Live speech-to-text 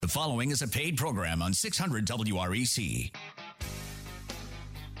following is a paid program on 600 WREC.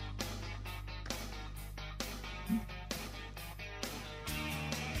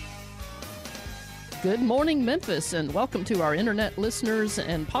 Good morning, Memphis, and welcome to our internet listeners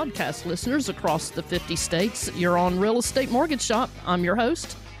and podcast listeners across the 50 states. You're on Real Estate Mortgage Shop. I'm your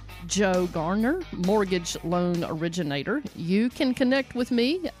host, Joe Garner, mortgage loan originator. You can connect with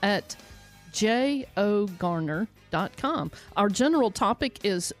me at jogarner.com. Our general topic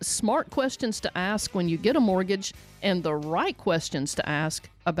is smart questions to ask when you get a mortgage and the right questions to ask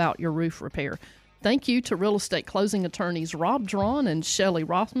about your roof repair. Thank you to real estate closing attorneys Rob Drawn and Shelley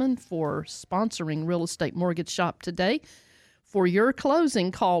Rothman for sponsoring Real Estate Mortgage Shop today. For your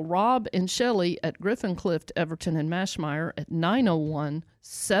closing, call Rob and Shelley at Griffin Clift, Everton, and Mashmeyer at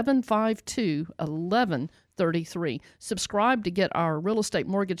 901-752-1133. Subscribe to get our Real Estate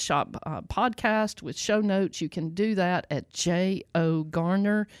Mortgage Shop podcast with show notes. You can do that at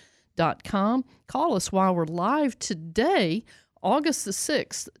jogarner.com. Call us while we're live today, August the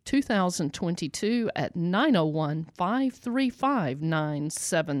 6th, 2022 at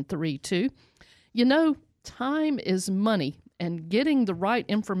 901-535-9732. You know, time is money, and getting the right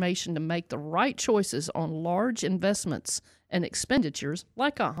information to make the right choices on large investments and expenditures,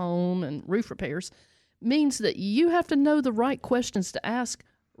 like a home and roof repairs, means that you have to know the right questions to ask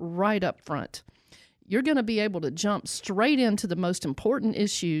right up front. You're going to be able to jump straight into the most important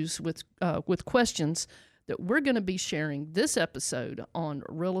issues with questions that we're going to be sharing this episode on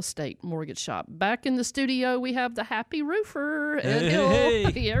Real Estate Mortgage Shop. Back in the studio, we have the happy roofer, Ed Hill.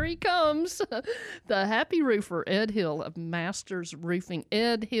 Hey. Here he comes. The happy roofer, Ed Hill of Masters Roofing.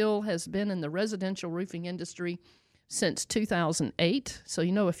 Ed Hill has been in the residential roofing industry since 2008, so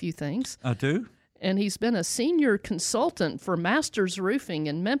you know a few things. I do. And he's been a senior consultant for Masters Roofing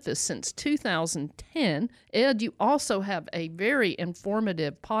in Memphis since 2010. Ed, you also have a very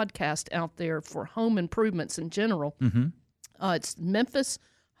informative podcast out there for home improvements in general. Mm-hmm. It's Memphis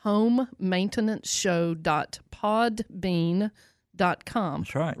Home Maintenance Show.podbean.com.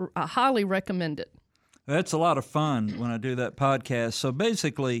 That's right. I highly recommend it. That's a lot of fun when I do that podcast. So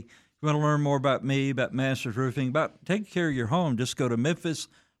basically, if you want to learn more about me, about Masters Roofing, about taking care of your home, just go to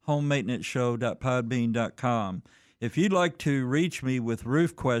MemphisHomeMaintenanceShow.podbean.com. If you'd like to reach me with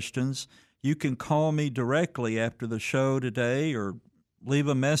roof questions, you can call me directly after the show today or leave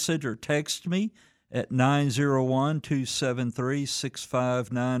a message or text me at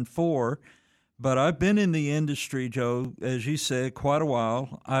 901-273-6594. But I've been in the industry, Joe, as you said, quite a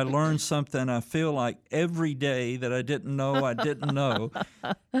while. I learned something I feel like every day that I didn't know I didn't know.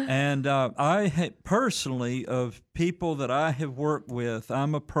 And personally, of people that I have worked with,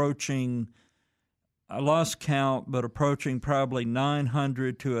 I'm approaching, I lost count, but approaching probably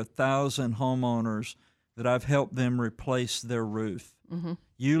 900 to 1,000 homeowners that I've helped them replace their roof. Mm-hmm.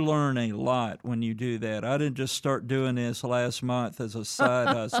 You learn a lot when you do that. I didn't just start doing this last month as a side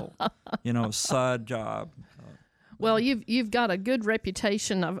hustle, a side job. Well, you've got a good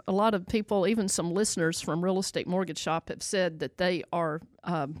reputation. A lot of people, even some listeners from Real Estate Mortgage Shop, have said that they are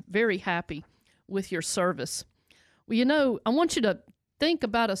very happy with your service. Well, I want you to think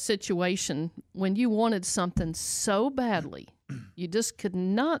about a situation when you wanted something so badly, you just could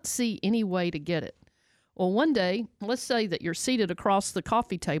not see any way to get it. Well, one day, let's say that you're seated across the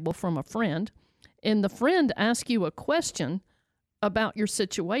coffee table from a friend, and the friend asks you a question about your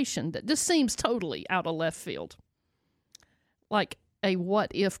situation that just seems totally out of left field. Like a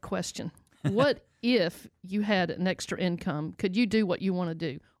what-if question. What if you had an extra income? Could you do what you want to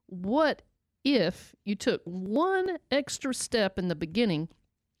do? What if you took one extra step in the beginning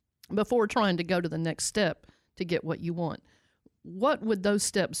before trying to go to the next step to get what you want? What would those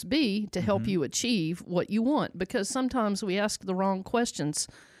steps be to help you achieve what you want? Because sometimes we ask the wrong questions.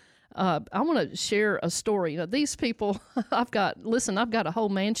 I want to share a story. Now, these people, I've got a whole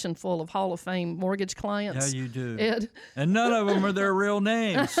mansion full of Hall of Fame mortgage clients. Yeah, you do. Ed. And none of them are their real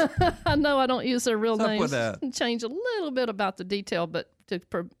names. I know I don't use their real What's up names. with that? Change a little bit about the detail, but to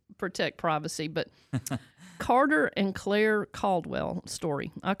protect privacy. But Carter and Claire Caldwell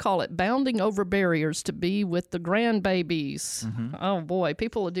story. I call it bounding over barriers to be with the grandbabies. Mm-hmm. Oh, boy.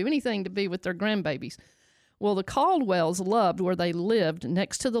 People will do anything to be with their grandbabies. Well, the Caldwells loved where they lived,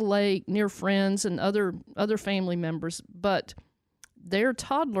 next to the lake, near friends and other family members, but their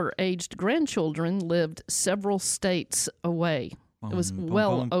toddler-aged grandchildren lived several states away. It was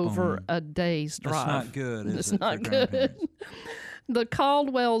well over a day's drive. That's not good, is it? It's not good. The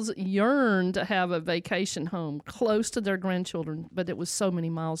Caldwells yearned to have a vacation home close to their grandchildren, but it was so many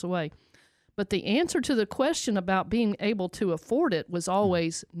miles away. But the answer to the question about being able to afford it was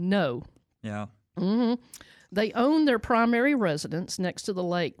always no. Yeah. Mm-hmm. They owned their primary residence next to the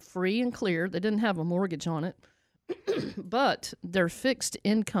lake free and clear. They didn't have a mortgage on it. But their fixed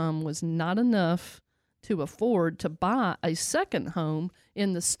income was not enough to afford to buy a second home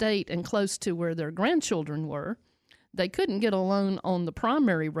in the state and close to where their grandchildren were. They couldn't get a loan on the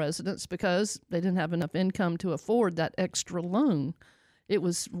primary residence because they didn't have enough income to afford that extra loan. It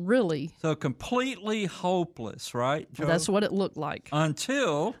was really... So completely hopeless, right, Joe? That's what it looked like.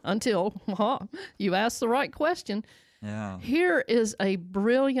 Until you asked the right question. Yeah. Here is a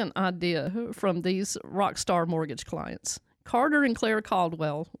brilliant idea from these rock star mortgage clients. Carter and Claire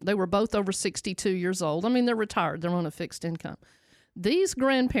Caldwell, they were both over 62 years old. I mean, they're retired. They're on a fixed income. These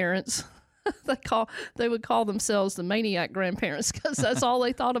grandparents, they would call themselves the maniac grandparents because that's all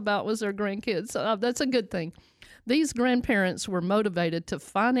they thought about was their grandkids. That's a good thing. These grandparents were motivated to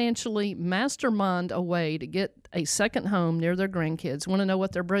financially mastermind a way to get a second home near their grandkids. Want to know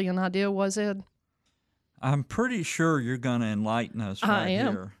what their brilliant idea was, Ed? I'm pretty sure you're going to enlighten us right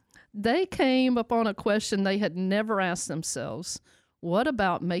here. They came upon a question they had never asked themselves. What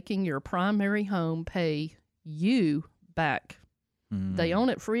about making your primary home pay you back? They own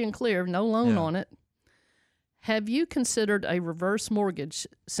it free and clear, no loan on it. Have you considered a reverse mortgage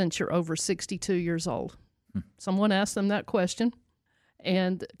since you're over 62 years old? Someone asked them that question,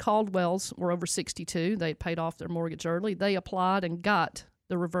 and Caldwells were over 62. They had paid off their mortgage early. They applied and got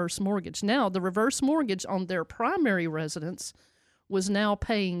the reverse mortgage. Now, the reverse mortgage on their primary residence was now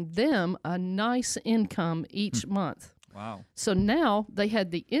paying them a nice income each month. Wow. So now they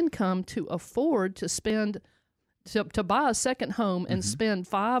had the income to afford to spend, to buy a second home and spend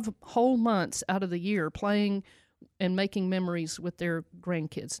 5 whole months out of the year playing and making memories with their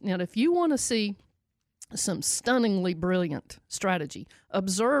grandkids. Now, if you want to see some stunningly brilliant strategy,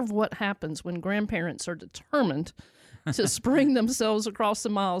 observe what happens when grandparents are determined to spring themselves across the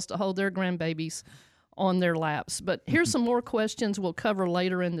miles to hold their grandbabies on their laps. But here's some more questions we'll cover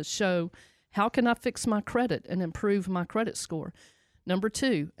later in the show. How can I fix my credit and improve my credit score? Number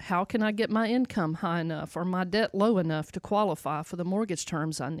 2, how can I get my income high enough or my debt low enough to qualify for the mortgage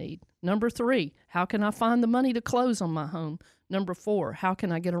terms I need? Number 3, how can I find the money to close on my home? Number 4, how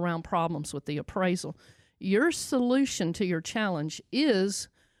can I get around problems with the appraisal? Your solution to your challenge is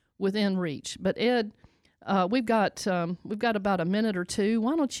within reach. But Ed, we've got about a minute or two.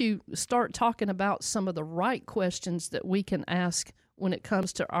 Why don't you start talking about some of the right questions that we can ask when it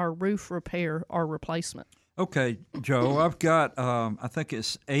comes to our roof repair or replacement? Okay, Joe, I've got, I think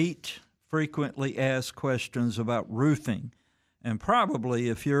it's 8 frequently asked questions about roofing. And probably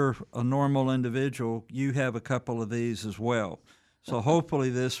if you're a normal individual, you have a couple of these as well. So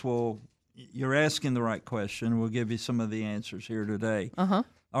hopefully you're asking the right question. We'll give you some of the answers here today. All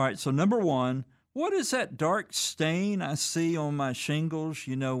right, so number 1, what is that dark stain I see on my shingles,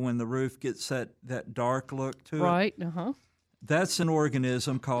 when the roof gets that dark look to it? Right, That's an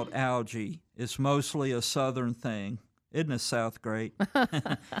organism called algae. It's mostly a southern thing. Isn't the South great?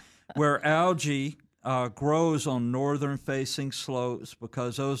 Where algae grows on northern-facing slopes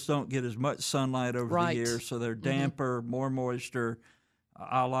because those don't get as much sunlight over the year, so they're damper, more moisture.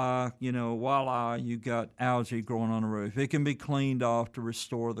 Voila, you got algae growing on the roof. It can be cleaned off to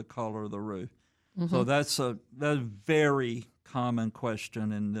restore the color of the roof. So that's a very common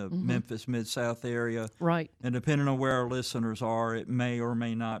question in the Memphis Mid-South area. Right. And depending on where our listeners are, it may or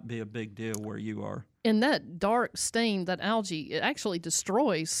may not be a big deal where you are. And that dark stain, that algae, it actually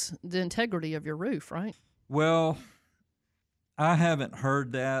destroys the integrity of your roof, right? Well, I haven't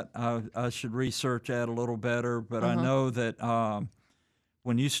heard that. I should research that a little better, but I know that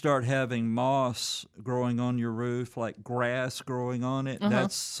when you start having moss growing on your roof, like grass growing on it,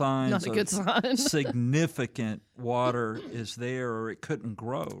 that's signs Not a good sign. Significant water is there or it couldn't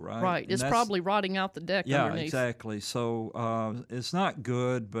grow, right? Right. It's probably rotting out the deck underneath. Yeah, exactly. So it's not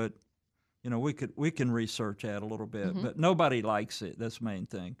good, but we can research that a little bit. But nobody likes it. That's the main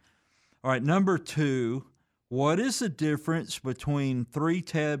thing. All right, number 2, what is the difference between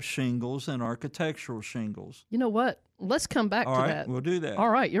 3-tab shingles and architectural shingles? You know what? Let's come back to that. All right, we'll do that. All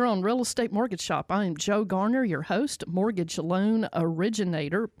right, you're on Real Estate Mortgage Shop. I am Joe Garner, your host, mortgage loan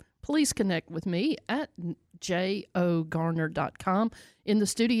originator. Please connect with me at jogarner.com. In the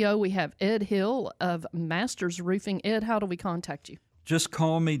studio, we have Ed Hill of Masters Roofing. Ed, how do we contact you? Just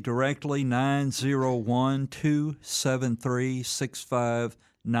call me directly,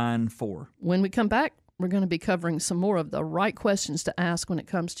 901-273-6594. When we come back, we're going to be covering some more of the right questions to ask when it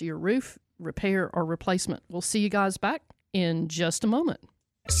comes to your roof repair or replacement. We'll see you guys back in just a moment.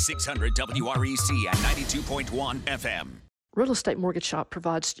 600 WREC and 92.1 FM. Real Estate Mortgage Shop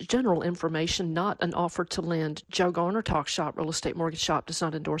provides general information, not an offer to lend. Joe Garner, Talk Shop. Real Estate Mortgage Shop does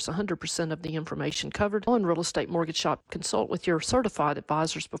not endorse 100% of the information covered on Real Estate Mortgage Shop. Consult with your certified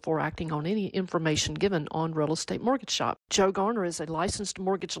advisors before acting on any information given on Real Estate Mortgage Shop. Joe Garner is a licensed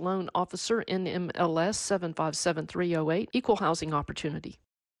mortgage loan officer, NMLS 757308, Equal Housing Opportunity.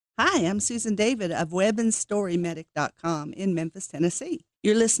 Hi, I'm Susan David of WebandStoryMedic.com in Memphis, Tennessee.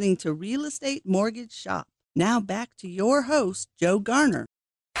 You're listening to Real Estate Mortgage Shop. Now back to your host, Joe Garner.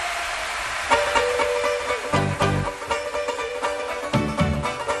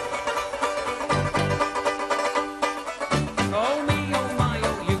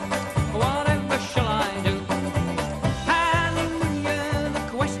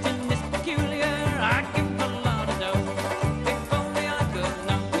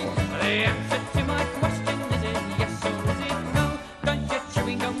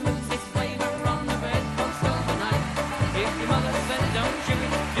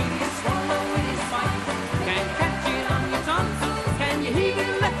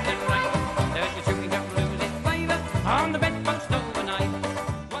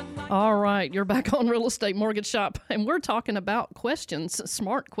 All right, you're back on Real Estate Mortgage Shop, and we're talking about questions,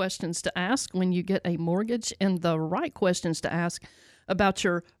 smart questions to ask when you get a mortgage, and the right questions to ask about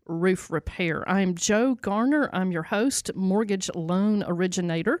your roof repair. I'm Joe Garner. I'm your host, mortgage loan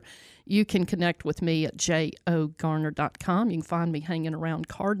originator. You can connect with me at jogarner.com. You can find me hanging around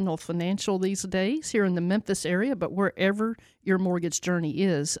Cardinal Financial these days here in the Memphis area, but wherever your mortgage journey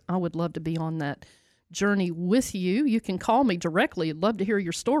is, I would love to be on that journey with you. You can call me directly. I'd love to hear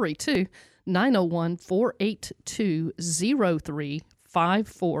your story too.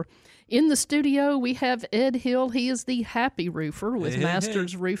 901-482-0354. In the studio, we have Ed Hill. He is the happy roofer with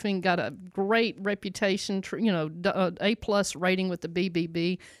Masters Roofing. Got a great reputation, A+ rating with the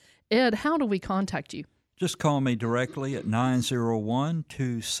BBB. Ed, how do we contact you? Just call me directly at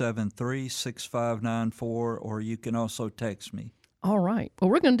 901-273-6594, or you can also text me. All right.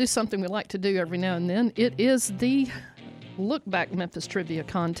 Well, we're going to do something we like to do every now and then. It is the Look Back Memphis Trivia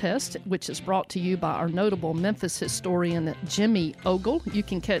Contest, which is brought to you by our notable Memphis historian, Jimmy Ogle. You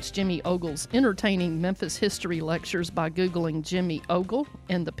can catch Jimmy Ogle's entertaining Memphis history lectures by Googling Jimmy Ogle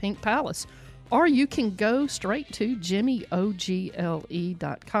and the Pink Palace. Or you can go straight to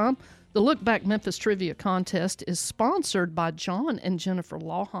jimmyogle.com. The Look Back Memphis Trivia Contest is sponsored by John and Jennifer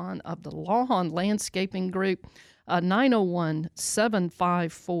Lawhon of the Lawhon Landscaping Group.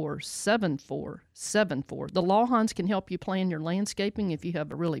 901-754-7474. The Lawhons can help you plan your landscaping if you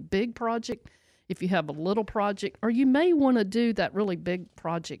have a really big project, if you have a little project, or you may want to do that really big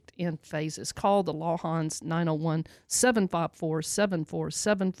project in phases. Call the Lawhons,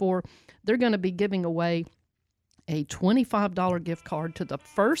 901-754-7474. They're going to be giving away a $25 gift card to the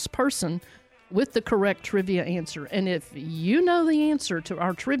first person with the correct trivia answer. And if you know the answer to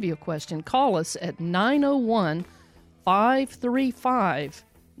our trivia question, call us at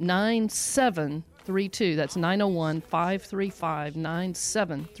 901-535-9732. That's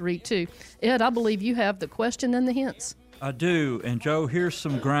 901-535-9732. Ed, I believe you have the question and the hints. I do. And Joe, here's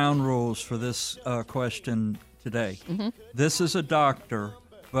some ground rules for this question today. Mm-hmm. This is a doctor,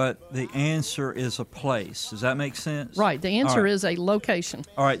 but the answer is a place. Does that make sense? Right. The answer is a location.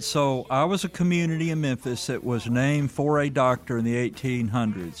 All right. So I was a community in Memphis that was named for a doctor in the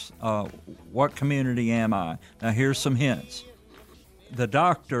 1800s. What community am I? Now, here's some hints. The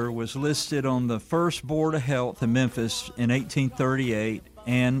doctor was listed on the first Board of Health in Memphis in 1838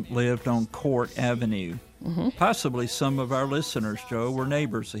 and lived on Court Avenue. Mm-hmm. Possibly some of our listeners, Joe, were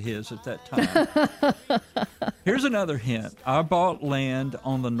neighbors of his at that time. Here's another hint. I bought land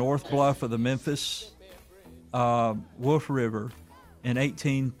on the North Bluff of the Memphis Wolf River in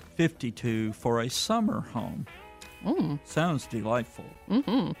 1852 for a summer home. Sounds delightful.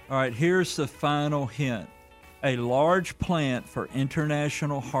 Mm-hmm. All right, here's the final hint. A large plant for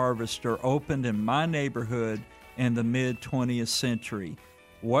International Harvester opened in my neighborhood in the mid-20th century.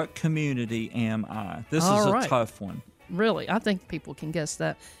 What community am I? This is a tough one. Really, I think people can guess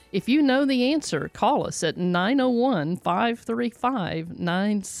that. If you know the answer, call us at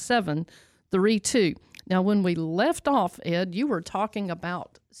 901-535-9732. Now, when we left off, Ed, you were talking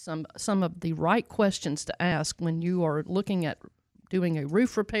about some of the right questions to ask when you are looking at doing a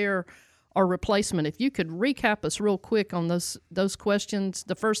roof repair or replacement. If you could recap us real quick on those questions,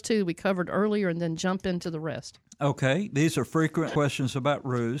 the first two we covered earlier, and then jump into the rest. Okay. These are frequent questions about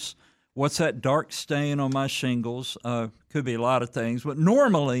roofs. What's that dark stain on my shingles? Could be a lot of things, but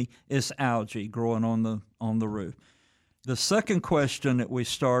normally it's algae growing on the roof. The second question that we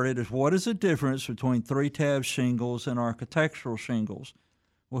started is, what is the difference between 3-tab shingles and architectural shingles?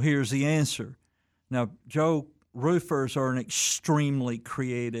 Well, here's the answer. Now, Joe, roofers are an extremely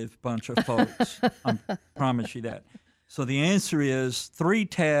creative bunch of folks. I promise you that. So the answer is 3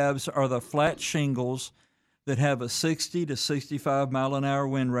 tabs are the flat shingles that have a 60 to 65 mile an hour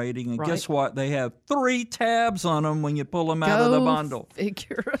wind rating. And guess what? They have 3 tabs on them when you pull them out of the bundle.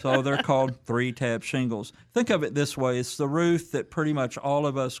 Figure. So they're called 3-tab shingles. Think of it this way. It's the roof that pretty much all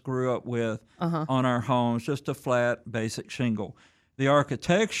of us grew up with on our homes, just a flat, basic shingle. The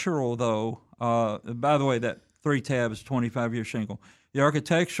architectural, though, by the way, that 3-tab is 25-year shingle. The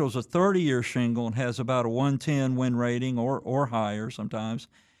architectural is a 30-year shingle and has about a 110 wind rating or higher sometimes.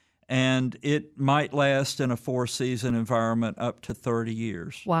 And it might last in a 4-season environment up to 30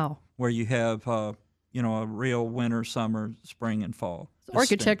 years. Wow. Where you have, a real winter, summer, spring, and fall. So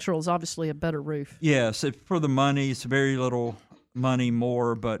architectural is obviously a better roof. Yes. For the money, it's very little money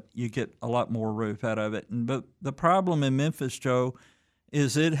more, but you get a lot more roof out of it. But the problem in Memphis, Joe,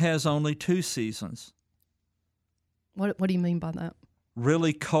 is it has only 2 seasons. What do you mean by that?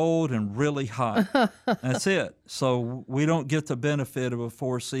 Really cold and really hot. That's it. So we don't get the benefit of a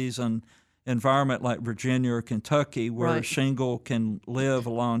 4-season environment like Virginia or Kentucky where a shingle can live a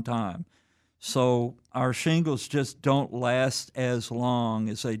long time. So our shingles just don't last as long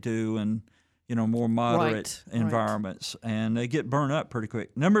as they do in, more moderate environments. And they get burned up pretty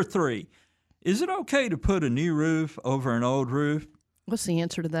quick. Number 3, is it okay to put a new roof over an old roof? What's the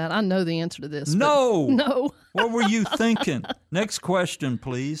answer to that? I know the answer to this. No. No. What were you thinking? Next question,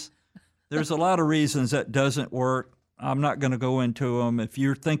 please. There's a lot of reasons that doesn't work. I'm not going to go into them. If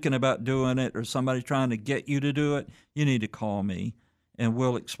you're thinking about doing it or somebody's trying to get you to do it, you need to call me and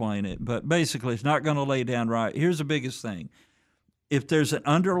we'll explain it. But basically, it's not going to lay down right. Here's the biggest thing. If there's an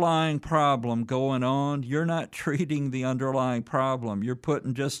underlying problem going on, you're not treating the underlying problem. You're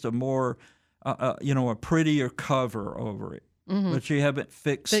putting just a more, a prettier cover over it. Mm-hmm. But you haven't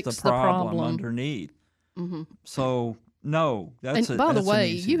fixed the problem underneath. Mm-hmm. So no, that's and by the way,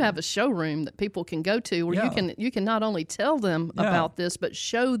 you have a showroom that people can go to where you can not only tell them about this, but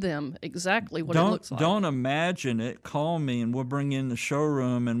show them exactly what it looks like. Don't imagine it. Call me and we'll bring you in the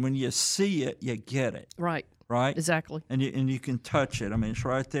showroom. And when you see it, you get it. Right. Right. Exactly. And you can touch it. I mean, it's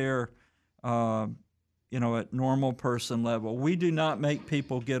right there. At normal person level. We do not make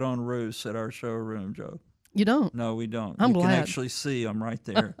people get on roofs at our showroom, Joe. You don't? No, we don't. I'm glad. You can actually see them right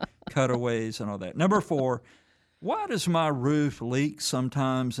there, cutaways and all that. Number 4, why does my roof leak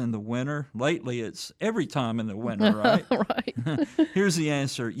sometimes in the winter? Lately, it's every time in the winter, right? Right. Here's the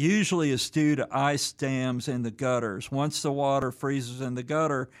answer. Usually it's due to ice dams in the gutters. Once the water freezes in the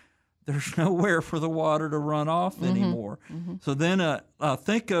gutter, there's nowhere for the water to run off anymore. Mm-hmm. So then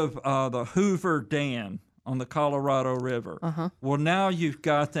think of the Hoover Dam on the Colorado River. Uh-huh. Well, now you've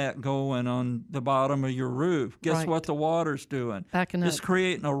got that going on the bottom of your roof. Guess what the water's doing? Backing up. It's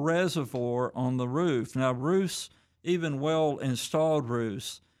creating a reservoir on the roof. Now, roofs, even well-installed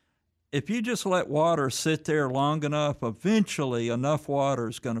roofs, if you just let water sit there long enough, eventually enough water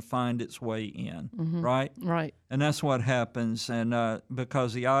is going to find its way in, right? Right. And that's what happens. And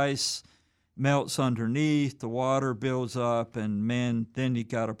because the ice melts underneath, the water builds up, and then you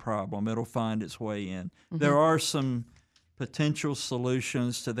got a problem. It'll find its way in. Mm-hmm. There are some potential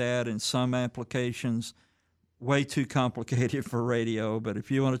solutions to that in some applications. Way too complicated for radio, but if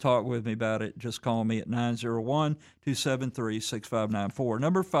you want to talk with me about it, just call me at 901-273-6594.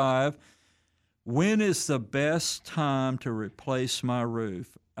 Number 5, when is the best time to replace my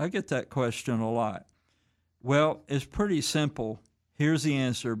roof? I get that question a lot. Well, it's pretty simple. Here's the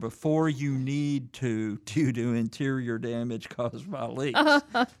answer. Before you need to due to interior damage caused by leaks.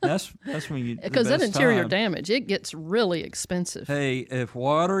 That's when you... Because that interior damage, it gets really expensive. Hey, if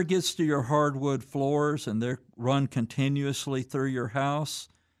water gets to your hardwood floors and they're run continuously through your house,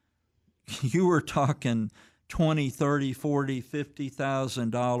 you are talking $20,000, $30,000, $40,000,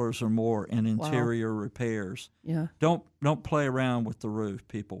 $50,000 or more in interior repairs. Yeah. Don't play around with the roof,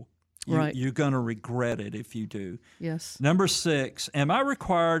 people. You're going to regret it if you do. Yes. Number 6, am I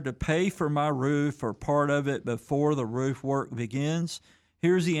required to pay for my roof or part of it before the roof work begins?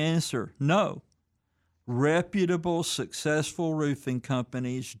 Here's the answer. No. Reputable, successful roofing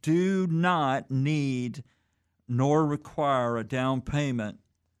companies do not need nor require a down payment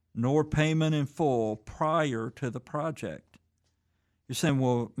nor payment in full prior to the project. You're saying,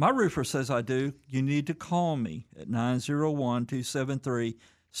 well, my roofer says I do. You need to call me at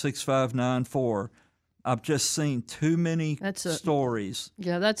 901-273-6594. I've just seen too many stories.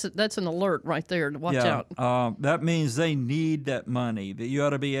 Yeah, that's an alert right there to watch out. That means they need that money. That you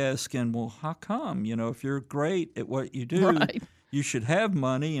ought to be asking, well, how come? If you're great at what you do, you should have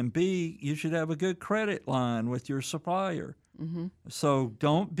money, and B, you should have a good credit line with your supplier. Mm-hmm. So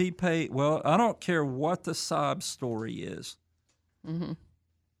don't be paid. Well, I don't care what the sob story is. Mm-hmm.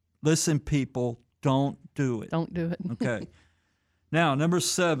 Listen, people, don't do it. Don't do it. Okay. Now, number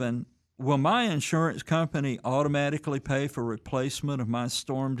 7, will my insurance company automatically pay for replacement of my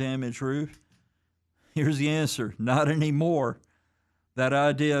storm damaged roof? Here's the answer. Not anymore. That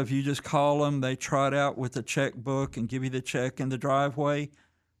idea of you just call them, they trot out with a checkbook and give you the check in the driveway,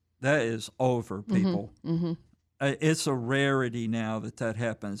 that is over, people. Mm-hmm. It's a rarity now that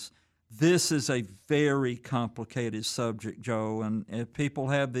happens. This is a very complicated subject, Joe, and if people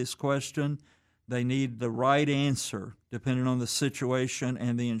have this question, they need the right answer depending on the situation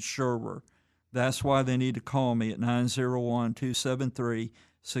and the insurer. That's why they need to call me at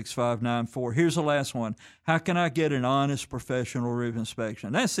 901-273-6594. Here's the last one. How can I get an honest professional roof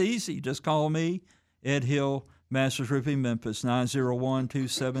inspection? That's easy. Just call me, Ed Hill, Masters Roofing Memphis,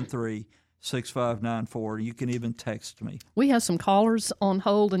 901-273-6594. You can even text me. We have some callers on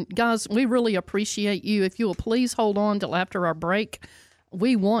hold, and guys, we really appreciate you. If you will please hold on till after our break.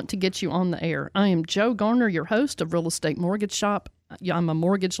 We want to get you on the air. I am Joe Garner, your host of Real Estate Mortgage Shop. I'm a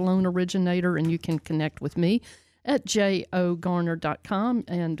mortgage loan originator, and you can connect with me at jogarner.com.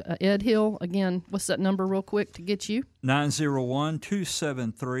 And Ed Hill, again, what's that number real quick to get you?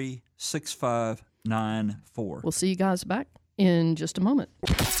 901-273-6594. We'll see you guys back in just a moment.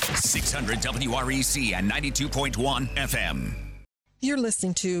 600 WREC and 92.1 FM. You're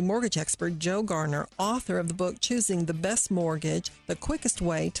listening to mortgage expert Joe Garner, author of the book Choosing the Best Mortgage, The Quickest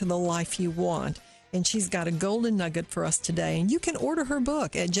Way to the Life You Want. And she's got a golden nugget for us today. And you can order her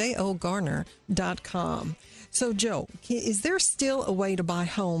book at jogarner.com. So, Joe, is there still a way to buy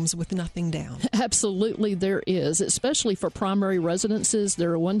homes with nothing down? Absolutely, there is, especially for primary residences.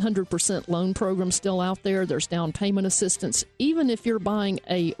 There are 100% loan programs still out there. There's down payment assistance. Even if you're buying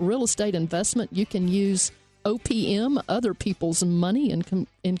a real estate investment, you can use OPM, other people's money,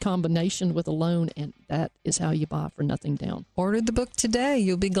 in combination with a loan, and that is how you buy for nothing down. Order the book today.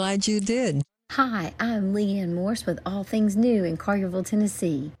 You'll be glad you did. Hi, I'm Leanne Morse with All Things New in Collierville,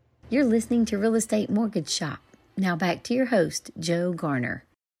 Tennessee. You're listening to Real Estate Mortgage Shop. Now back to your host, Joe Garner.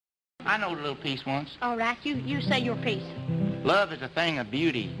 I know a little piece once. All right, you say your piece. Love is a thing of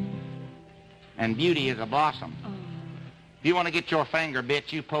beauty, and beauty is a blossom. If you want to get your finger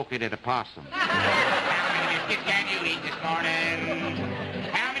bit, you poke it at a possum. How many biscuits can you eat this morning?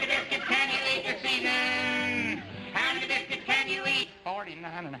 How many biscuits can you eat this evening? How many biscuits can you eat?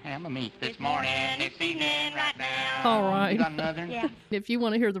 49 and a ham of meat this morning, this evening, right now. All right. You got another? Yeah. If you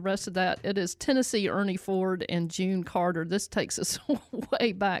want to hear the rest of that, it is Tennessee Ernie Ford and June Carter. This takes us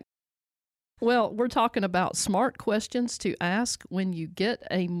way back. Well, we're talking about smart questions to ask when you get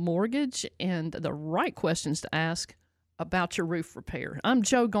a mortgage and the right questions to ask about your roof repair. I'm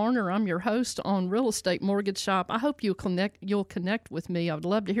Joe Garner. I'm your host on Real Estate Mortgage Shop. I hope you'll connect with me. I would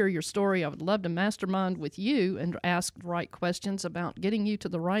love to hear your story. I would love to mastermind with you and ask the right questions about getting you to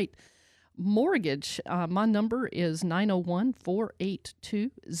the right mortgage. My number is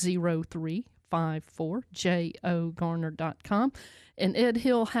 901-482-0354, jogarner.com. And Ed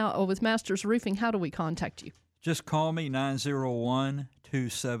Hill, with Masters Roofing, how do we contact you? Just call me,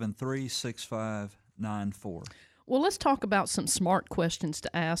 901-273-6594. Well, let's talk about some smart questions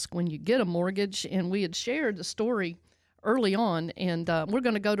to ask when you get a mortgage. And we had shared the story early on, and we're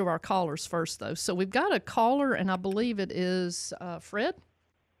going to go to our callers first, though. So we've got a caller, and I believe it is Fred.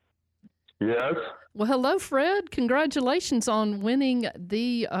 Yes. Well, hello, Fred. Congratulations on winning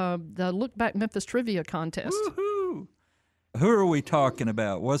the Look Back Memphis Trivia Contest. Woohoo! Who are we talking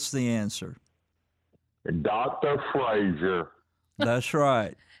about? What's the answer? Dr. Frazier. That's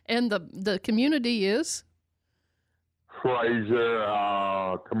right. And the community is?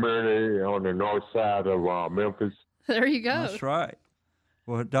 Frazier community on the north side of Memphis. There you go. That's right.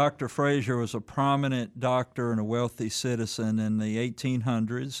 Well, Dr. Frazier was a prominent doctor and a wealthy citizen in the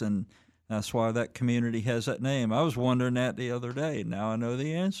 1800s, and that's why that community has that name. I was wondering that the other day. Now I know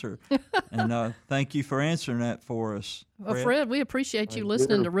the answer. And thank you for answering that for us, Fred. Well, Fred, we appreciate you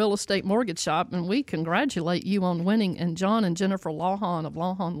listening to Real Estate Mortgage Shop, and we congratulate you on winning. And John and Jennifer Lawhon of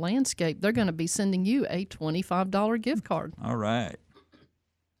Lawhon Landscape, they're going to be sending you a $25 gift card. All right.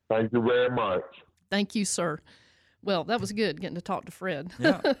 Thank you very much. Thank you, sir. Well, that was good getting to talk to Fred.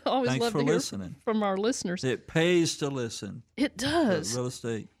 Yeah. Always Thanks love for to hear listening. from our listeners. It pays to listen. It does. Real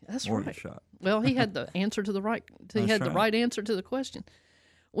Estate That's Mortgage right. Shop. Well, he had the answer to the right. He That's had the right. right answer to the question.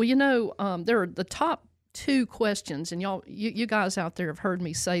 Well, you know, there are the top two questions, and you guys out there have heard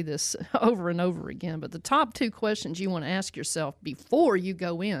me say this over and over again. But the top two questions you want to ask yourself before you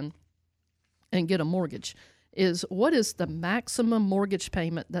go in and get a mortgage is, what is the maximum mortgage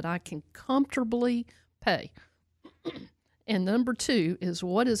payment that I can comfortably pay? And number 2 is,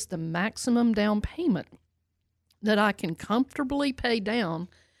 what is the maximum down payment that I can comfortably pay down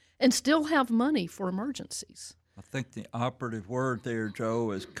and still have money for emergencies? I think the operative word there,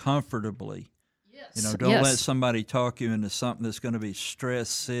 Joe, is comfortably. Yes. Don't Yes. let somebody talk you into something that's going to be stress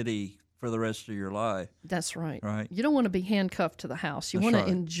city for the rest of your life. That's right. Right. You don't want to be handcuffed to the house. You That's want right.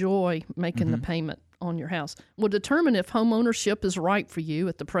 to enjoy making the payment on your house. We'll determine if home ownership is right for you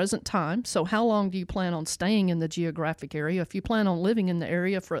at the present time. So how long do you plan on staying in the geographic area? If you plan on living in the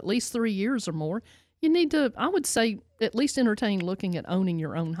area for at least 3 years or more, you need to, I would say, at least entertain looking at owning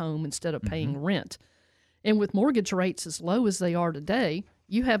your own home instead of paying rent. And with mortgage rates as low as they are today,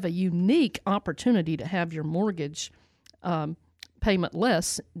 you have a unique opportunity to have your mortgage payment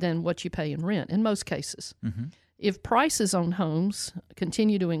less than what you pay in rent in most cases. If prices on homes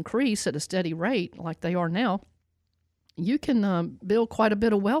continue to increase at a steady rate like they are now, you can build quite a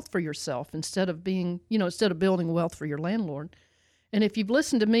bit of wealth for yourself instead of building wealth for your landlord. And if you've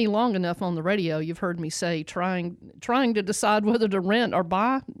listened to me long enough on the radio, you've heard me say trying to decide whether to rent or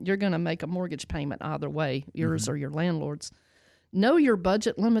buy, you're going to make a mortgage payment either way, yours or your landlord's. Know your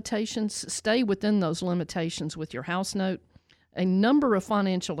budget limitations. Stay within those limitations with your house note. A number of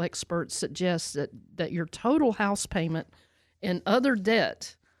financial experts suggest that your total house payment and other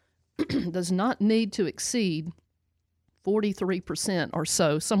debt does not need to exceed 43% or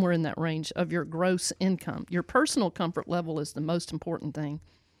so, somewhere in that range, of your gross income. Your personal comfort level is the most important thing.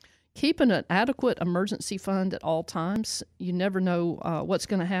 Keeping an adequate emergency fund at all times. You never know what's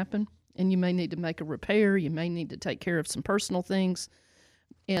going to happen, and you may need to make a repair. You may need to take care of some personal things.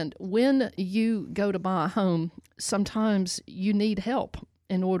 And when you go to buy a home, sometimes you need help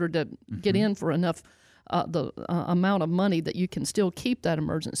in order to get in for enough amount of money that you can still keep that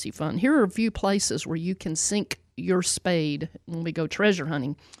emergency fund. Here are a few places where you can sink your spade when we go treasure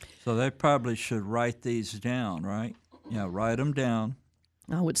hunting. So they probably should write these down, right? Yeah, write them down.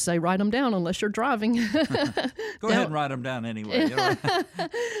 I would say write them down unless you're driving. Go ahead and write them down anyway.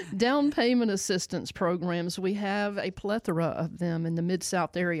 Down payment assistance programs. We have a plethora of them in the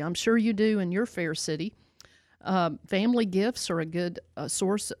Mid-South area. I'm sure you do in your fair city. Family gifts are a good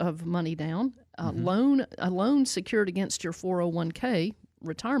source of money down. A loan secured against your 401k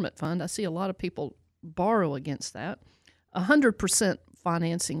retirement fund. I see a lot of people borrow against that. 100%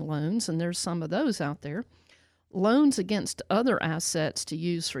 financing loans, and there's some of those out there. Loans against other assets to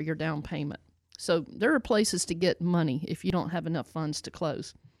use for your down payment. So there are places to get money if you don't have enough funds to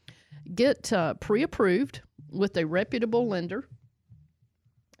close. Get pre-approved with a reputable lender,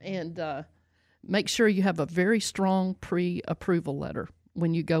 and make sure you have a very strong pre-approval letter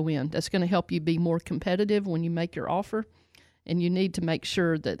when you go in. That's going to help you be more competitive when you make your offer, and you need to make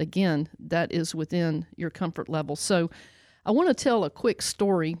sure that, again, that is within your comfort level. So I want to tell a quick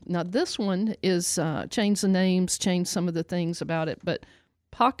story. Now, this one is change the names, change some of the things about it, but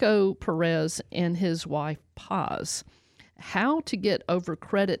Paco Perez and his wife, Paz. How to get over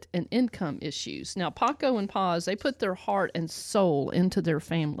credit and income issues. Now, Paco and Paz, they put their heart and soul into their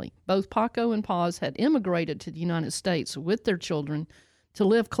family. Both Paco and Paz had immigrated to the United States with their children to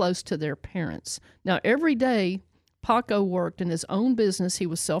live close to their parents. Now, every day, Paco worked in his own business. He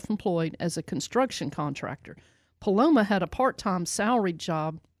was self-employed as a construction contractor. Paloma had a part-time salaried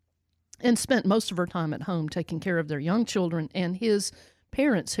job and spent most of her time at home taking care of their young children and his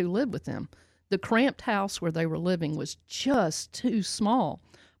parents who lived with them. The cramped house where they were living was just too small.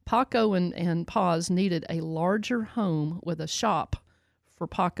 Paco and Paz needed a larger home with a shop for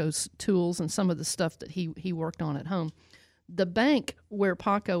Paco's tools and some of the stuff that he worked on at home. The bank where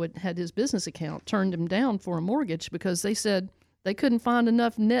Paco had his business account turned him down for a mortgage because they said they couldn't find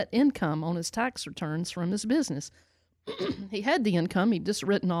enough net income on his tax returns from his business. He had the income. He'd just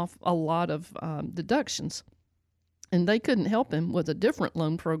written off a lot of deductions. And they couldn't help him with a different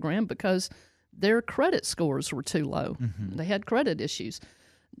loan program because their credit scores were too low. They had credit issues.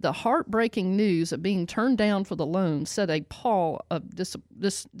 The heartbreaking news of being turned down for the loan set a pall of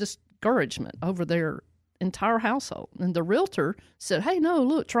discouragement over their entire household. And the realtor said, hey, no,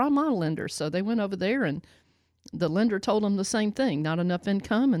 look, try my lender. So they went over there, and the lender told them the same thing, not enough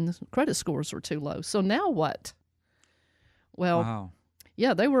income and the credit scores were too low. So now what? Well, wow.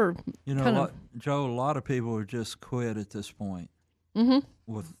 Yeah, they were Joe, a lot of people would just quit at this point.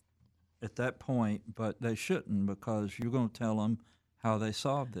 At that point, but they shouldn't, because you're going to tell them how they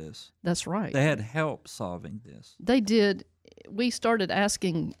solved this. That's right. They had help solving this. They did. We started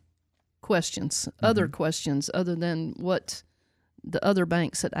asking questions, other questions other than what the other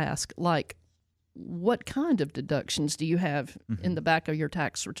banks had asked, like, what kind of deductions do you have in the back of your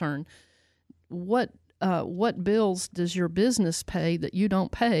tax return? What bills does your business pay that you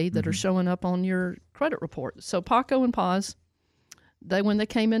don't pay that are showing up on your credit report? So Paco and Paz When they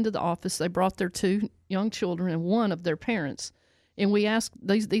came into the office, they brought their 2 young children and one of their parents. And we asked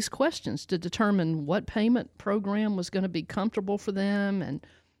these questions to determine what payment program was going to be comfortable for them. And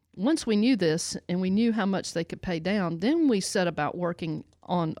once we knew this and we knew how much they could pay down, then we set about working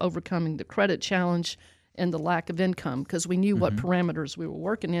on overcoming the credit challenge and the lack of income, because we knew what parameters we were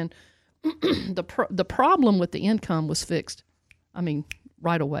working in. The problem with the income was fixed,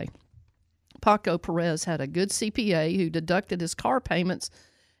 right away. Paco Perez had a good CPA who deducted his car payments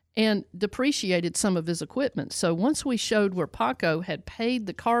and depreciated some of his equipment. So once we showed where Paco had paid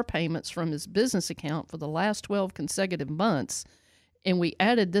the car payments from his business account for the last 12 consecutive months, and we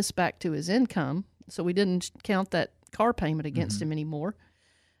added this back to his income, so we didn't count that car payment against him anymore,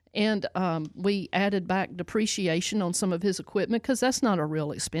 and we added back depreciation on some of his equipment, because that's not a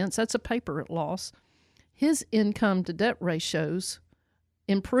real expense. That's a paper loss. His income to debt ratios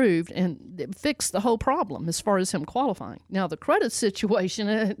improved, and it fixed the whole problem as far as him qualifying. Now, the credit situation,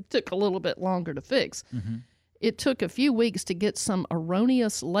 it took a little bit longer to fix. It took a few weeks to get some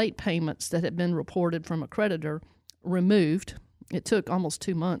erroneous late payments that had been reported from a creditor removed. It took almost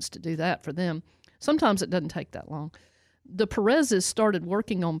 2 months to do that for them. Sometimes it doesn't take that long. The Perez's started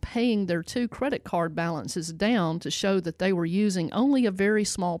working on paying their 2 credit card balances down to show that they were using only a very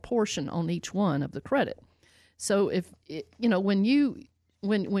small portion on each one of the credit. So when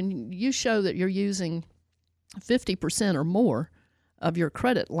you show that you're using 50% or more of your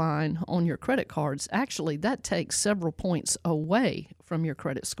credit line on your credit cards, actually that takes several points away from your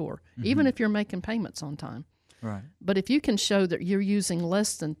credit score, even if you're making payments on time. Right. But if you can show that you're using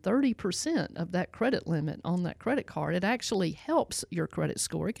less than 30% of that credit limit on that credit card, it actually helps your credit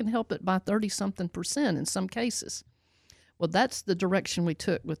score. It can help it by 30-something% in some cases. Well, that's the direction we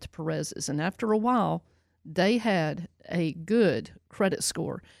took with the Perez's. And after a while, they had a good credit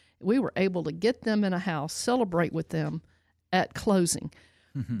score. We were able to get them in a house, celebrate with them at closing.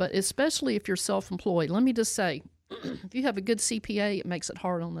 But especially if you're self-employed, let me just say, if you have a good CPA, it makes it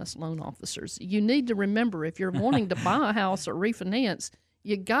hard on us loan officers. You need to remember, if you're wanting to buy a house or refinance,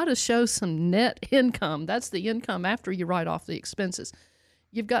 you got to show some net income. That's the income after you write off the expenses.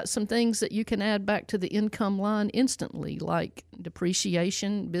 You've got some things that you can add back to the income line instantly, like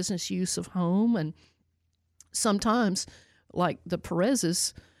depreciation, business use of home, and sometimes, like the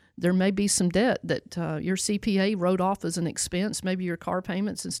Perez's, there may be some debt that your CPA wrote off as an expense. Maybe your car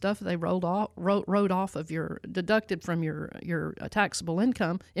payments and stuff they wrote off of deducted from your taxable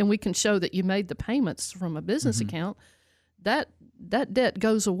income, and we can show that you made the payments from a business account. That debt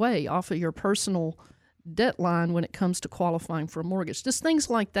goes away off of your personal debt line when it comes to qualifying for a mortgage. Just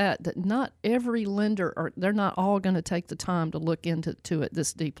things like that not every lender, they're not all going to take the time to look into it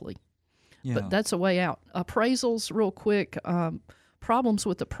this deeply. Yeah. But that's a way out. Appraisals, real quick. Problems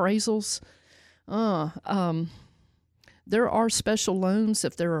with appraisals. There are special loans.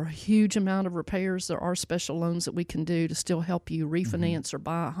 If there are a huge amount of repairs, there are special loans that we can do to still help you refinance or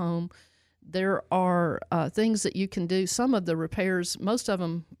buy a home. There are things that you can do. Some of the repairs, most of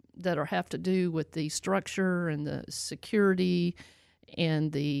them that have to do with the structure and the security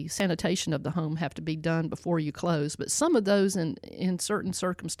and the sanitation of the home have to be done before you close. But some of those in certain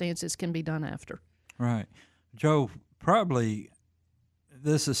circumstances can be done after. Right. Joe, probably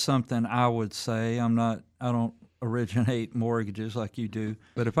this is something I would say. I don't originate mortgages like you do.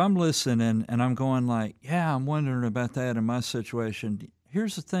 But if I'm listening and I'm going like, yeah, I'm wondering about that in my situation,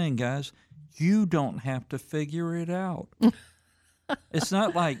 here's the thing, guys. You don't have to figure it out. It's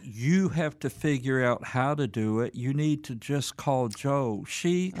not like you have to figure out how to do it. You need to just call Joe.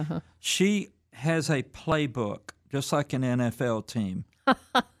 She has a playbook, just like an NFL team.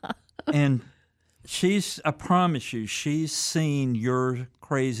 And I promise you, she's seen your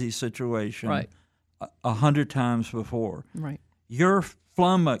crazy situation 100 times before. Right. You're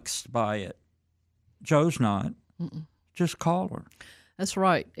flummoxed by it. Joe's not. Just call her. That's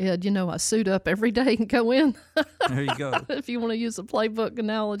right, Ed. I suit up every day and go in. There you go. If you want to use a playbook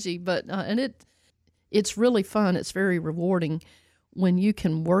analogy. But and it's really fun. It's very rewarding when you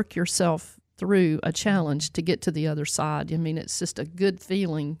can work yourself through a challenge to get to the other side. It's just a good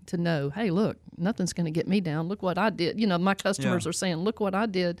feeling to know, hey, look, nothing's going to get me down. Look what I did. My customers are saying, look what I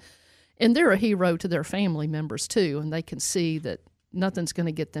did. And they're a hero to their family members, too, and they can see that nothing's going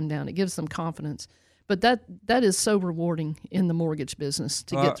to get them down. It gives them confidence. But that is so rewarding in the mortgage business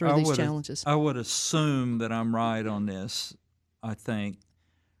to get through these challenges. I would assume that I'm right on this. I think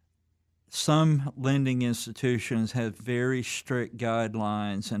some lending institutions have very strict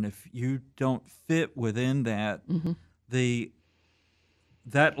guidelines, and if you don't fit within that,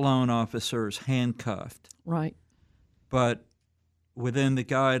 that loan officer is handcuffed. Right. But within the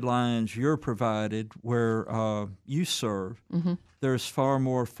guidelines you're provided where you serve, there's far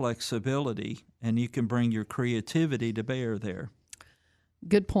more flexibility, and you can bring your creativity to bear there.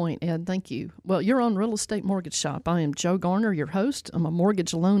 Good point, Ed. Thank you. Well, you're on Real Estate Mortgage Shop. I am Joe Garner, your host. I'm a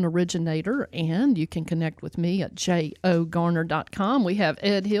mortgage loan originator, and you can connect with me at jogarner.com. We have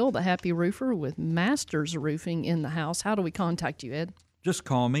Ed Hill, the happy roofer with Masters Roofing in the house. How do we contact you, Ed? Just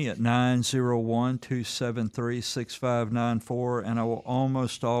call me at 901-273-6594, and I will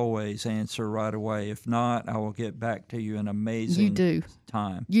almost always answer right away. If not, I will get back to you in amazing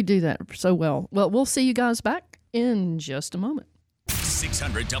time. You do that so well. Well, we'll see you guys back in just a moment.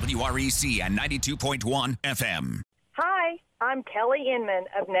 600 WREC and 92.1 FM. Hi, I'm Kelly Inman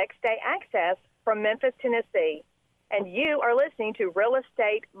of Next Day Access from Memphis, Tennessee, and you are listening to Real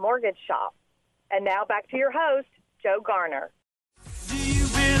Estate Mortgage Shop. And now back to your host, Joe Garner. Do you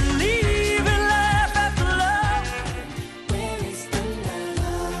believe in life after love? Where is the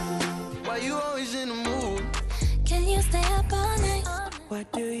love? Why you always in the mood? Can you stay up all night?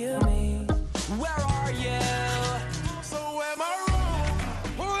 What do you mean? Where are you? So am I wrong?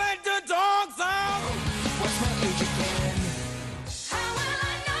 Who let the dogs out? What's my age again? How will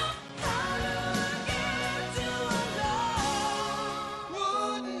I know? How do I get to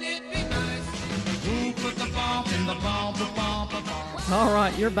love? Wouldn't it be nice? Who put the bomb in the bomb? All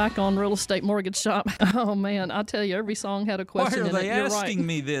right, you're back on Real Estate Mortgage Shop. Oh, man, I tell you, every song had a question in it. Why are they asking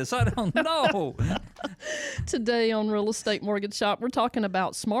me this? I don't know. Today on Real Estate Mortgage Shop, we're talking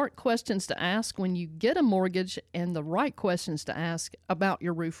about smart questions to ask when you get a mortgage and the right questions to ask about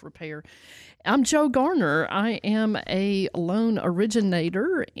your roof repair. I'm Joe Garner. I am a loan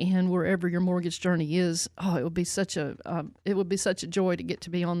originator, and wherever your mortgage journey is, it would be such a joy to get to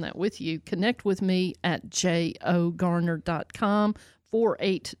be on that with you. Connect with me at jogarner.com.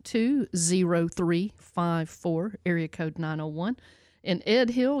 482-0354, area code 901. And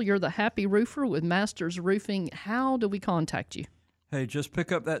Ed Hill, you're the happy roofer with Masters Roofing. How do we contact you? Hey, just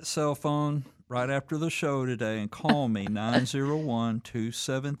pick up that cell phone right after the show today and call me,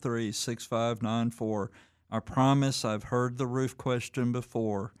 901-273-6594. I promise I've heard the roof question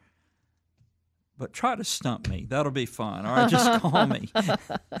before, but try to stump me. That'll be fun. All right, just call me.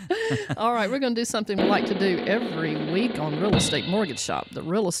 All right, we're going to do something we like to do every week on Real Estate Mortgage Shop, the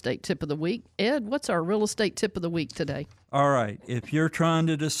real estate tip of the week. Ed, what's our real estate tip of the week today? All right, if you're trying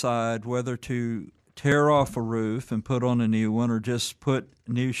to decide whether to tear off a roof and put on a new one or just put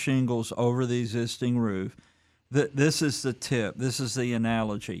new shingles over the existing roof, this is the tip. This is the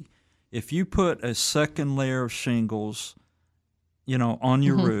analogy. If you put a second layer of shingles on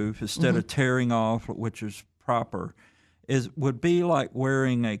your roof instead of tearing off, which is proper, would be like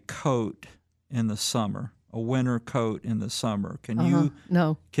wearing a coat in the summer, a winter coat in the summer. Can you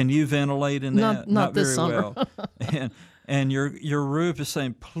ventilate in that? Not this very summer. well. And your roof is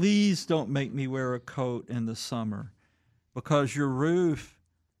saying, please don't make me wear a coat in the summer, because your roof,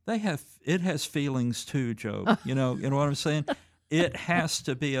 it has feelings too, Joe. You know what I'm saying? It has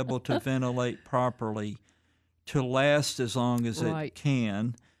to be able to ventilate properly to last as long as it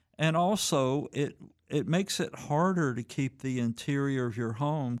can. And also, it makes it harder to keep the interior of your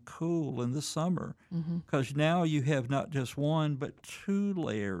home cool in the summer, because now you have not just one, but two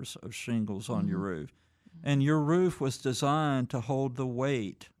layers of shingles on your roof. And your roof was designed to hold the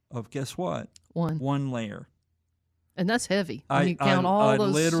weight of, guess what? One layer. And that's heavy. When you count all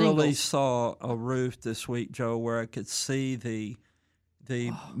those literally shingles. saw a roof this week, Joe, where I could see the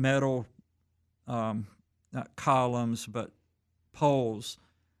metal, not columns, but poles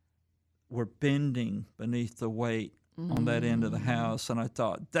were bending beneath the weight on that end of the house. And I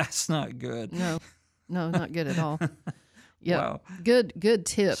thought, that's not good. No, not good at all. Yeah, wow. Good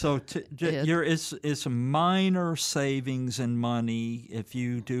tip. So it's minor savings in money if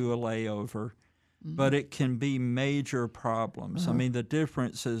you do a layover, but it can be major problems. I mean, the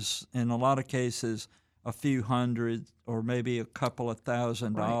difference is, in a lot of cases, a few hundred or maybe a couple of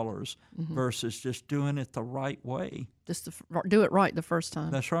 $1,000 versus just doing it the right way. Just to do it right the first time.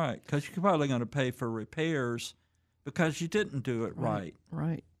 That's right, because you're probably going to pay for repairs because you didn't do it right.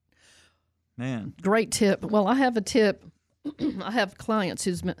 Right. Man. Great tip. Well, I have a tip. I have clients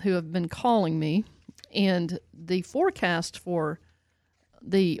who have been calling me, and the forecast for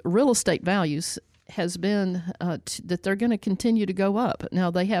the real estate values has been that they're going to continue to go up. Now,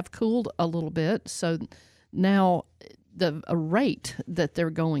 they have cooled a little bit, so now the rate that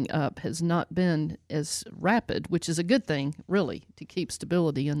they're going up has not been as rapid, which is a good thing, really, to keep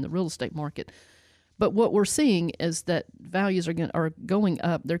stability in the real estate market. But what we're seeing is that values are going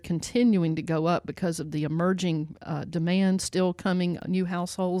up. They're continuing to go up because of the emerging demand still coming, new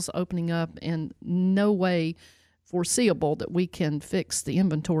households opening up, and no way foreseeable that we can fix the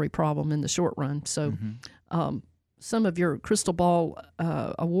inventory problem in the short run. So some of your crystal ball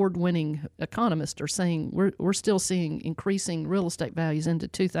award-winning economists are saying we're still seeing increasing real estate values into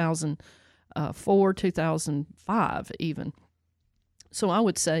 2004, 2005 even. So I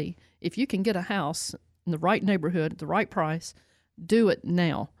would say if you can get a house in the right neighborhood at the right price, do it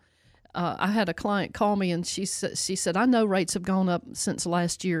now. I had a client call me and she said, I know rates have gone up since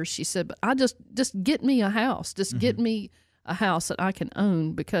last year. She said, but I just get me a house. Just get me a house that I can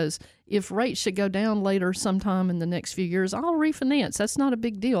own, because if rates should go down later sometime in the next few years, I'll refinance. That's not a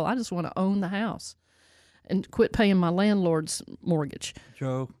big deal. I just want to own the house and quit paying my landlord's mortgage.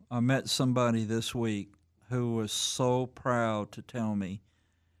 Joe, I met somebody this week who was so proud to tell me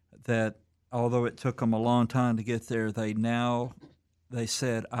that although it took them a long time to get there, they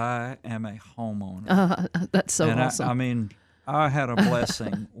said, I am a homeowner. That's so awesome. I mean, I had a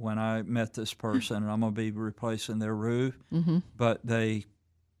blessing when I met this person, and I'm going to be replacing their roof. But they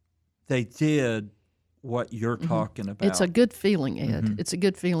did what you're talking about. It's a good feeling, Ed. It's a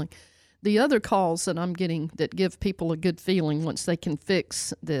good feeling. The other calls that I'm getting that give people a good feeling once they can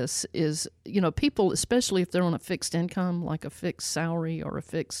fix this is, people, especially if they're on a fixed income, like a fixed salary or a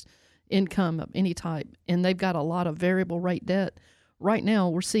fixed income of any type, and they've got a lot of variable rate debt. Right now,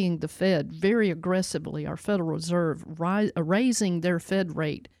 we're seeing the Fed very aggressively, our Federal Reserve, raising their Fed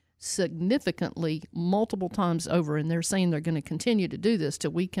rate significantly multiple times over, and they're saying they're going to continue to do this till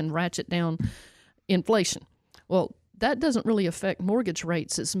we can ratchet down inflation. Well, that doesn't really affect mortgage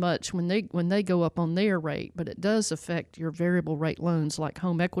rates as much when they go up on their rate, but it does affect your variable rate loans like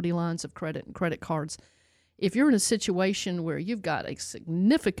home equity lines of credit and credit cards. If you're in a situation where you've got a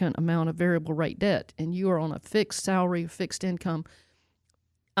significant amount of variable rate debt and you are on a fixed salary, fixed income,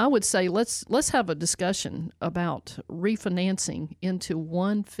 I would say let's have a discussion about refinancing into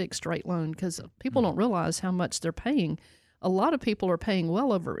one fixed rate loan, because people don't realize how much they're paying. A lot of people are paying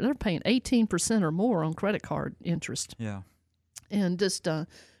they're paying 18% or more on credit card interest. Yeah. And just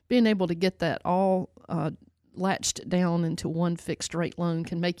being able to get that all latched down into one fixed rate loan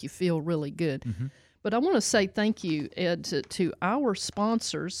can make you feel really good. But I want to say thank you, Ed, to our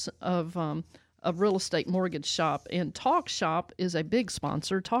sponsors of Real Estate Mortgage Shop. And TalkShop is a big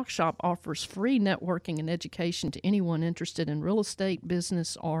sponsor. TalkShop offers free networking and education to anyone interested in real estate,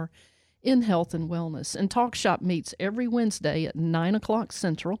 business, or in health and wellness. And TalkShop meets every Wednesday at 9 o'clock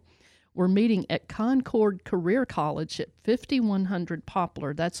Central. We're meeting at Concord Career College at 5100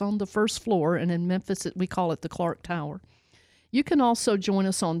 Poplar. That's on the first floor, and in Memphis we call it the Clark Tower. You can also join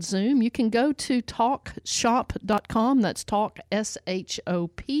us on Zoom. You can go to talkshop.com. That's talk, SHOPPE.com.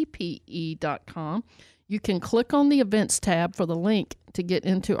 You can click on the events tab for the link to get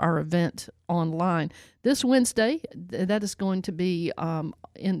into our event online. This Wednesday, that is going to be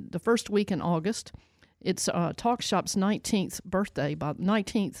in the first week in August. It's TalkShop's 19th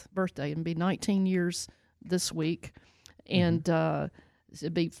birthday, and be 19 years this week. And it'll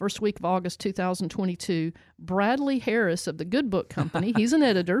be first week of August 2022. Bradley Harris of the Good Book Company, he's an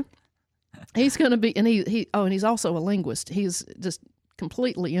editor. He's going to be, and he's also a linguist. He's just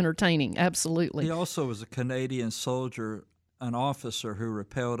completely entertaining, absolutely. He also was a Canadian soldier, an officer who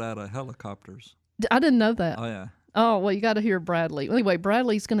rappelled out of helicopters. I didn't know that. Oh, yeah. Oh, well, you got to hear Bradley. Anyway,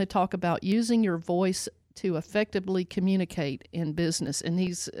 Bradley's going to talk about using your voice to effectively communicate in business.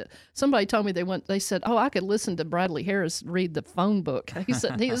 And somebody told me they said, oh, I could listen to Bradley Harris read the phone book. He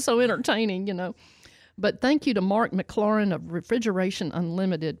said he is so entertaining, But thank you to Mark McLaurin of Refrigeration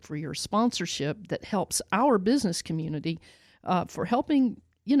Unlimited for your sponsorship that helps our business community, for helping,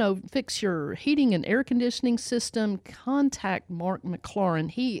 fix your heating and air conditioning system. Contact Mark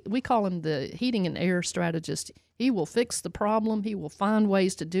McLaurin. We call him the heating and air strategist. He will fix the problem. He will find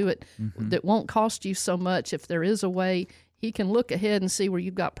ways to do it that won't cost you so much. If there is a way, he can look ahead and see where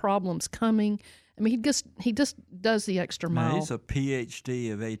you've got problems coming. I mean, he just does the extra mile. Now, he's a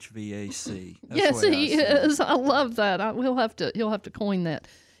PhD of HVAC. Yes, he is. I love that. He'll have to coin that.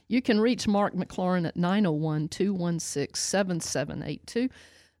 You can reach Mark McLaurin at 901-216-7782.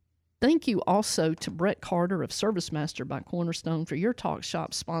 Thank you also to Brett Carter of ServiceMaster by Cornerstone for your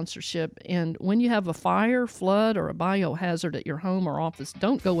TalkShop sponsorship. And when you have a fire, flood, or a biohazard at your home or office,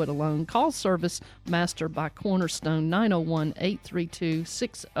 don't go it alone. Call ServiceMaster by Cornerstone,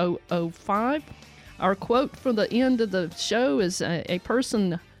 901-832-6005. Our quote for the end of the show is, a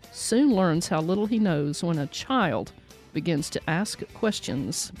person soon learns how little he knows when a child begins to ask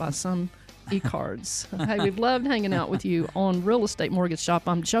questions by some e-cards. Hey, we've loved hanging out with you on Real Estate Mortgage Shop.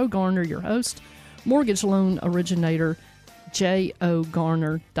 I'm Joe Garner, your host, mortgage loan originator,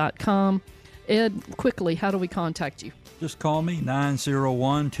 jogarner.com. Ed, quickly, how do we contact you? Just call me,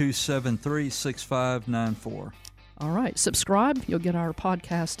 901-273-6594. All right. Subscribe. You'll get our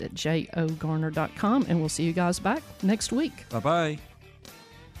podcast at jogarner.com, and we'll see you guys back next week. Bye-bye.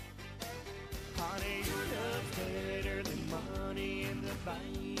 Honey, your love's better than money in the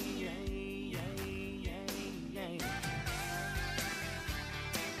bank.